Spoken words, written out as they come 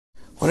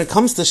it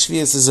comes to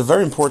Shev'viis, there's a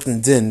very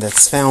important din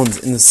that's found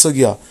in the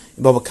Sugya,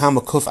 in Baba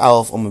Kama Kuf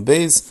Aleph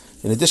Beis.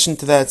 In addition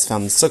to that, it's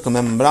found in Sukkah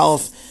Mem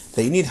Aleph,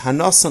 that you need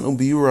Hannasan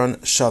UBiuran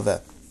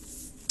Shaveh.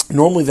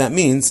 Normally that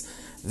means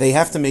they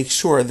have to make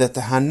sure that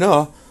the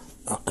Hanna'ah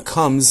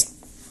comes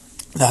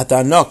at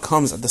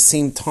the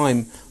same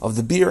time of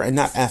the Biur and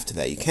not after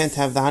that. You can't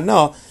have the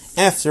Hanna'ah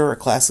after. A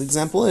classic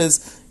example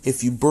is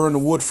if you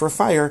burn wood for a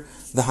fire,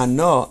 the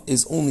Hanna'ah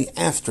is only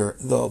after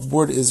the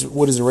wood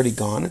is already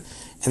gone,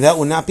 and that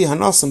would not be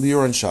Hannasan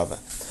Biuran Shaveh.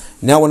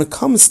 Now, when it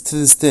comes to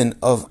this din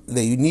of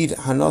that you need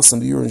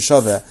Hannasan Biuran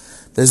Shaveh,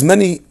 there's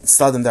many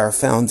tzadim that are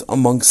found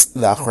amongst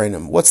the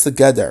Achreinim. What's the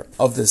Geder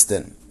of this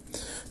din?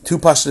 Two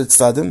pashut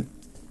tzadim,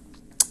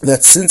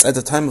 that since at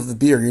the time of the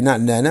Biur you're not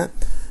nana,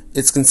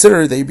 it's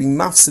considered that you're being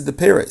mafsid the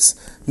peres.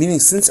 Meaning,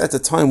 since at the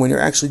time when you're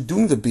actually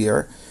doing the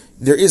Biur,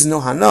 there is no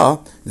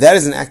Hanna'ah, that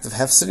is an act of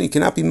hefsid, and you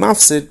cannot be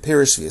mafsid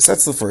peres Shev'viis.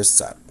 That's the first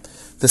side.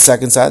 The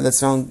second side that's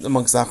found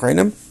amongst the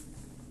Achreinim,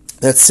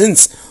 that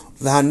since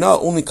the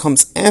Hanna'ah only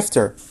comes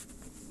after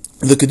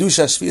the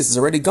Kedusha Shev'viis is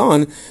already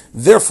gone,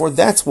 therefore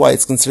that's why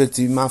it's considered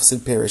to be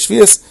mafsid peres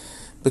Shev'viis,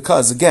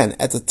 because again,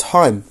 at the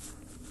time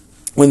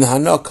when the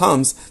Hanna'ah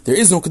comes, there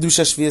is no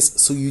Kedusha Shev'viis,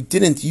 so you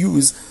didn't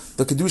use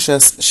the Kedusha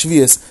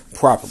Shev'viis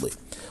properly.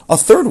 A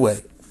third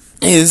way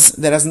is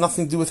that has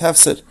nothing to do with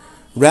hefsid.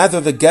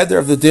 Rather, the Geder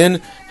of the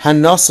din,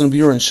 Hannasan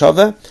Biuran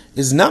Shaveh,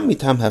 is not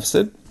mitam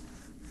hefsid.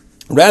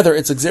 Rather,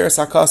 it's a Gzeres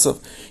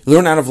HaKasav. You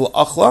learn out of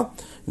La'achla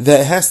that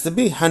it has to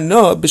be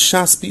Hanna'ah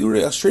b'shas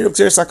Biur, a straight up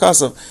Gzeres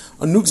HaKasav,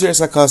 a new Gzeres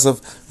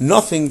HaKasav,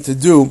 nothing to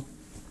do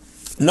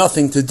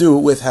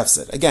with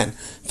hefsid. Again,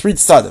 three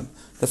tzadim.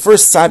 The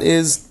first tzad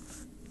is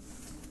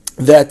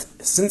that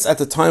since at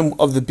the time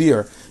of the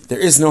Biur there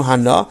is no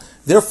Hanna'ah,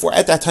 therefore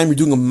at that time you're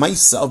doing a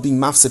maisa of being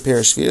mafsid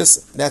peres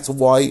Shev'viis. That's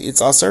why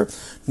it's aser.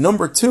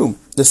 Number two,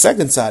 the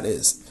second tzad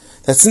is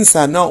that since the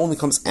Hanna'ah only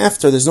comes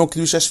after there's no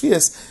Kedusha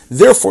Shev'viis,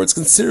 therefore it's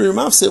considered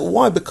mafsid.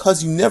 Why?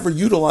 Because you never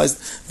utilized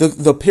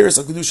the peres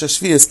of Kedusha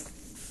Shev'viis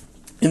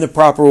in the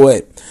proper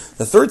way.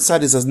 The third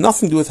side has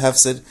nothing to do with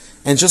hefsid,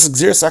 and just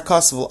Gzeres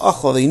HaKasav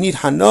L'achla that you need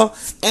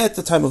Hanna'ah at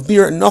the time of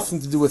Biur, and nothing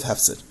to do with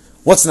hefsid.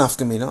 What's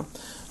nafkamina?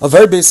 A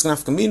very basic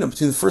nafkamina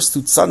between the first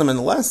two tzadim and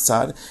the last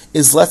tzad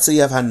is, let's say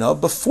you have Hanna'ah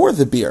before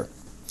the Biur.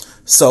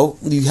 So,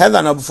 you have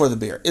Hanna'ah before the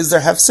Biur. Is there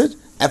hefsid?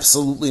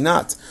 Absolutely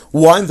not.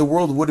 Why in the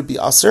world would it be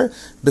aser?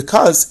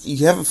 Because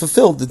you haven't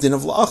fulfilled the din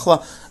of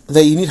la'achla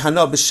that you need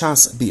Hanna'ah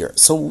b'shas Biur.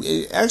 So,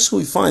 actually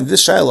we find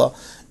this shayla,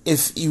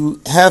 if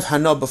you have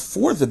Hanna'ah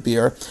before the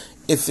Biur,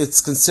 if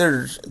it's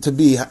considered to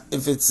be,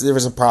 there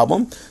is a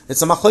problem,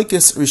 it's a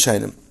machlekes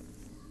rishayim.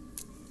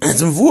 And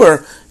it's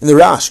Biur in the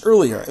Rash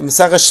earlier in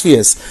Masach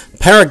Shev'viis,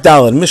 Parak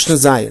Daled, Mishnah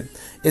Zayin.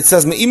 It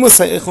says Me'imos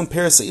ha'echlon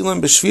peres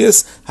ha'ilam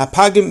b'Shev'viis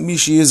hapagim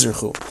mishi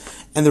yizerchu.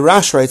 And the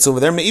Rash writes over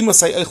there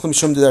Me'imos ha'echlon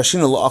mishum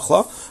dedarshina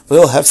lo'achla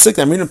v'il hefsik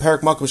amrin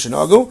Parak Makom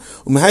shenago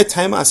u'mehai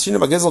taima asrina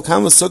b'gezel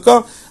kam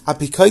v'sukkah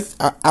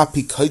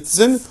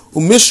apikaitzen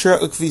u'mishra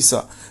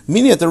ukvisa.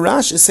 Meaning that the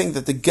Rash is saying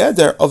that the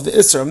Geder of the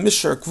Isra of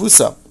mishra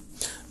ukvusa,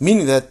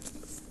 meaning that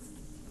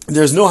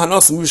there's no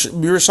Hannasan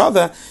Biuran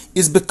Shaveh,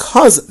 is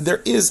because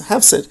there is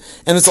hefsid,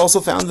 and it's also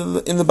found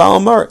in the Baal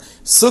Amar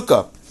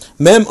Sukkah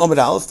Mem Amar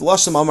Aleph. The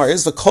lashon Amar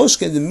is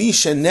v'koshken the mi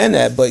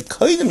shenene by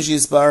koydem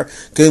shizbar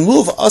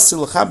geluv aser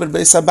l'chaber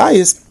beis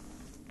habayis.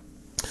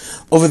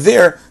 Over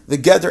there, the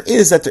Geder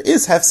is that there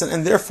is hefsid,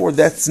 and therefore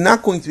that's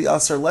not going to be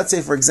aser. Let's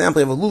say, for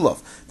example, you have a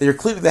lulav that you're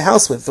cleaning the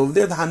house with. Over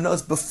there, the Hanna'ah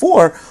is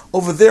before.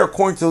 Over there,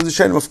 according to the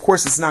Rishonim, of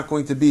course, it's not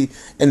going to be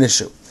an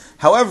issue.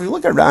 However, you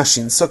look at Rashi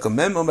in Sukkah,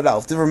 Mem Amar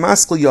Aleph, Divrei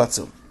Maskil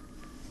Yatzu.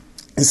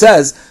 It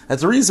says that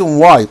the reason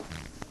why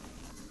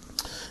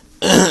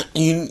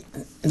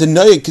the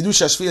Noyeg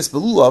Kedusha Shev'viis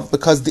belulav,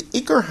 because the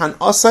Iker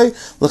Hanasai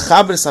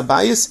L'chaber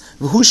Sabayis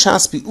V'hu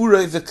Shas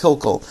Biurei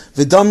V'kilkol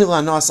V'dami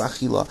L'Hanas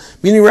Achila.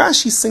 Meaning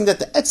Rashi is saying that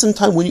the etzem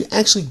time when you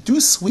actually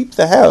do sweep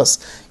the house,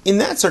 in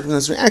that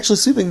circumstance, when you're actually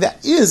sweeping,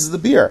 that is the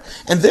Biur,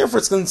 and therefore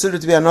it's considered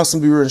to be Hannasan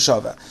Biuran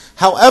Shaveh.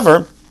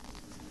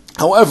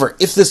 However,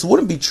 if this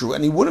wouldn't be true,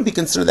 and he wouldn't be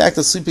considered the act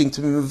of sleeping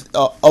to be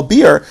a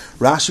Biur,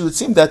 Rashi would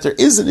seem that there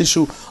is an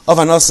issue of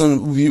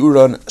Hannasan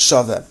Biuran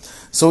Shaveh.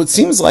 So it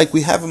seems like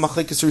we have a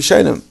machlekes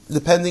rishayim,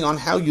 depending on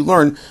how you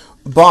learn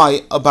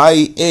by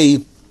a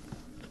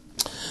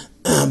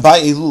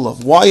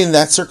lulav. Why in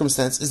that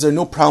circumstance is there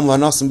no problem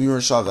with Hannasan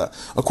Biuran Shaveh?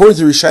 According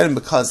to rishayim,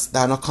 because the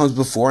Hanna'ah comes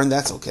before, and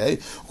that's okay.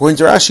 According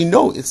to Rashi,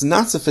 no, it's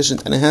not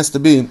sufficient, and it has to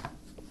be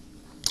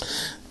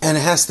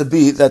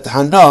that the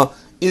Hanna'ah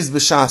is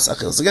b'shas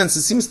achil. So again, so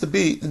it seems to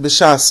be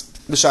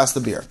b'shas the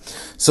Biur.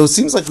 So it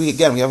seems like we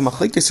have a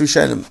machlekes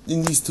rishayim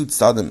in these two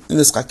tzadim in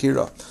this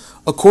chakira.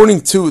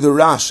 According to the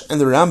Rash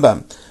and the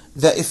Rambam,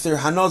 that if there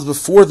are Hanna'ahs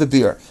before the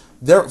Biur,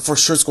 there for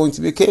sure it's going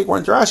to be a cake.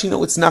 According to Rashi,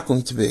 no, it's not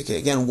going to be a cake.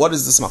 Again, what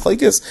is this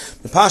machlekes?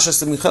 The Pashas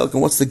the Michalik,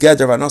 and what's the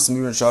Geder of Hannasan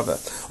Biuran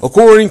Shaveh?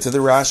 According to the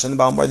Rash and the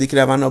Baal Mar, they could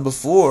have Hanna'ah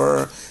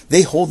before.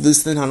 They hold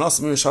this thing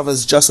Hannasan Biuran Shaveh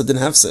is just a din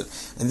hefsid,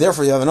 and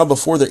therefore you have Hanna'ah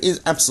before there is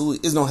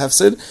absolutely is no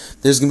hefsid.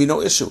 There's going to be no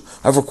issue.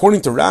 However,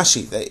 according to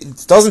Rashi,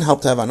 it doesn't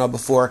help to have Hanna'ah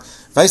before.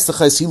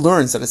 He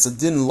learns that it's a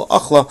din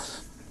la'achla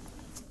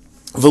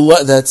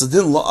That's a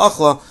din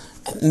la'achla.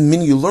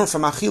 Meaning you learn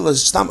from Achila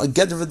is stam a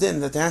Geder v'din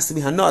that there has to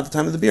be Hanna'ah at the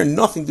time of the beer,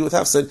 nothing to do with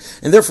Hafsid,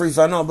 and therefore if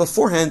Hanna'ah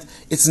beforehand,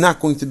 it's not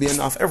going to be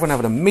enough. Everyone have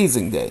an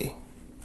amazing day.